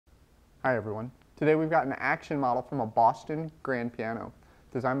Hi everyone. Today we've got an action model from a Boston grand piano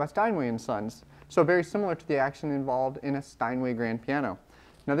designed by Steinway and Sons. So very similar to the action involved in a Steinway grand piano.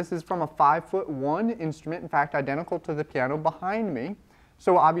 Now this is from a 5'1" instrument, in fact identical to the piano behind me.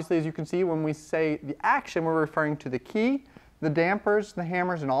 So obviously, as you can see, when we say the action, we're referring to the key, the dampers, the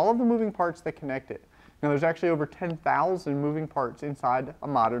hammers, and all of the moving parts that connect it. Now there's actually over 10,000 moving parts inside a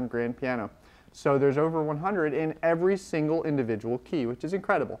modern grand piano. So there's over 100 in every single individual key, which is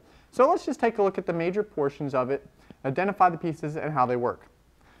incredible. So let's just take a look at the major portions of it, identify the pieces and how they work.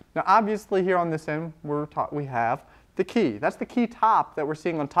 Now obviously here on this end we have the key. That's the key top that we're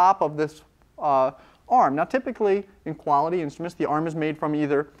seeing on top of this arm. Now typically in quality instruments the arm is made from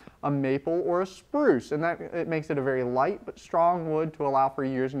either a maple or a spruce, and it makes it a very light but strong wood to allow for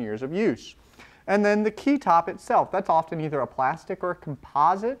years and years of use. And then the key top itself, that's often either a plastic or a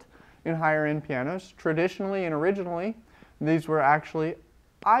composite in higher end pianos. Traditionally and originally these were actually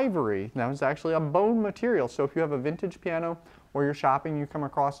ivory. That was actually a bone material. So if you have a vintage piano or you're shopping, you come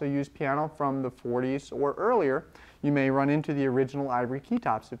across a used piano from the 40s or earlier, you may run into the original ivory key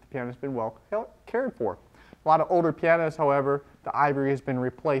tops if the piano's been well cared for. A lot of older pianos, however, the ivory has been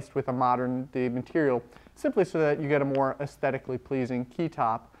replaced with a modern day material simply so that you get a more aesthetically pleasing key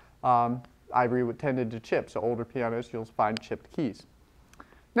top. Ivory would tended to chip, so older pianos you'll find chipped keys.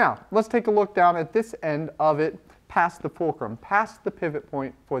 Now let's take a look down at this end of it, past the fulcrum, past the pivot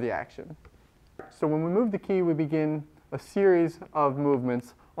point for the action. So when we move the key, we begin a series of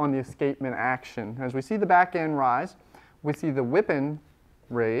movements on the escapement action. As we see the back end rise, we see the whip end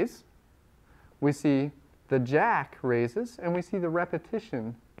raise, we see the jack raises, and we see the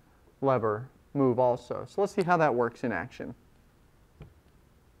repetition lever move also. So let's see how that works in action.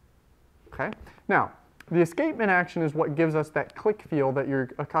 Okay. Now, the escapement action is what gives us that click feel that you're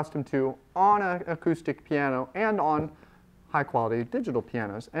accustomed to on an acoustic piano and on high-quality digital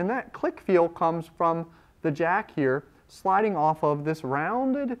pianos. And that click feel comes from the jack here sliding off of this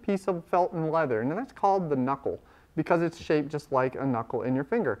rounded piece of felt and leather. And that's called the knuckle because it's shaped just like a knuckle in your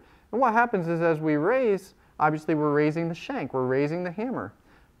finger. And what happens is as we raise, obviously we're raising the shank, we're raising the hammer.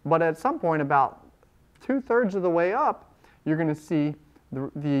 But at some point, about 2/3 of the way up, you're going to see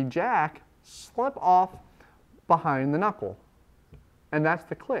the jack slip off behind the knuckle. And that's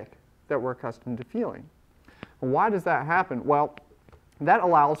the click that we're accustomed to feeling. Why does that happen? Well, that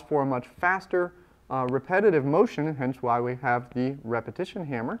allows for a much faster repetitive motion, and hence why we have the repetition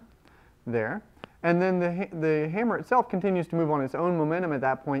hammer there. And then the hammer itself continues to move on its own momentum at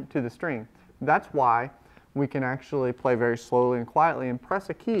that point to the string. That's why we can actually play very slowly and quietly and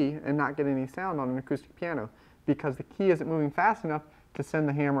press a key and not get any sound on an acoustic piano, because the key isn't moving fast enough to send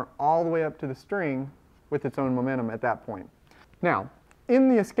the hammer all the way up to the string with its own momentum at that point. Now, in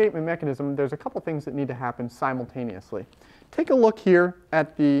the escapement mechanism, there's a couple things that need to happen simultaneously. Take a look here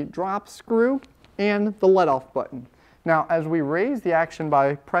at the drop screw and the let-off button. Now, as we raise the action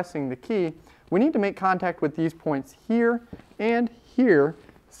by pressing the key, we need to make contact with these points here and here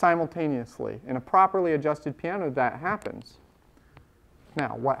simultaneously. In a properly adjusted piano, that happens.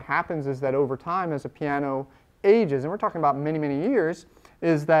 Now, what happens is that over time, as a piano ages, and we're talking about many, many years,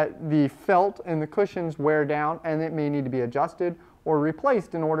 is that the felt and the cushions wear down and it may need to be adjusted or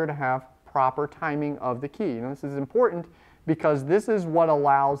replaced in order to have proper timing of the key. Now this is important because this is what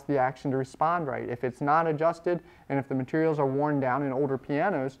allows the action to respond right. If it's not adjusted and if the materials are worn down in older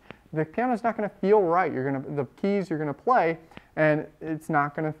pianos, the piano's not going to feel right. The keys you're going to play, and it's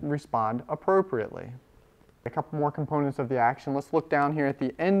not going to respond appropriately. A couple more components of the action. Let's look down here at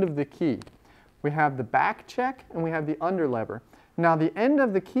the end of the key. We have the back check and we have the under lever. Now the end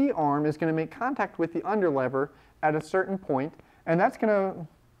of the key arm is going to make contact with the under lever at a certain point, and that's going to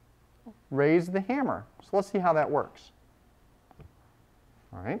raise the hammer. So let's see how that works.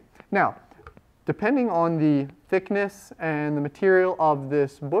 All right. Now, depending on the thickness and the material of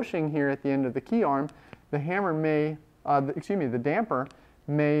this bushing here at the end of the key arm, the hammer may, the damper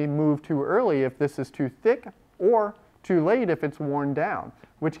may move too early if this is too thick, or too late if it's worn down,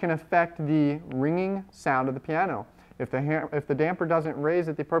 which can affect the ringing sound of the piano. If the damper doesn't raise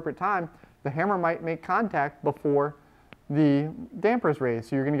at the appropriate time, the hammer might make contact before the damper is raised,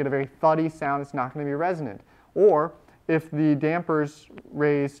 so you're going to get a very thuddy sound. It's not going to be resonant. Or if the damper's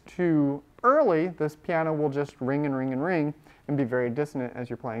raised too early, this piano will just ring and ring and ring and be very dissonant as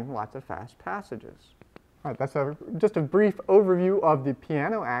you're playing lots of fast passages. All right, that's just a brief overview of the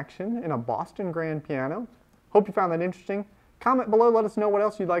piano action in a Boston grand piano. Hope you found that interesting. Comment below, let us know what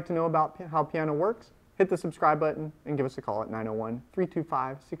else you'd like to know about how piano works. Hit the subscribe button and give us a call at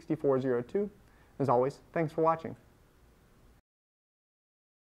 901-325-6402. As always, thanks for watching.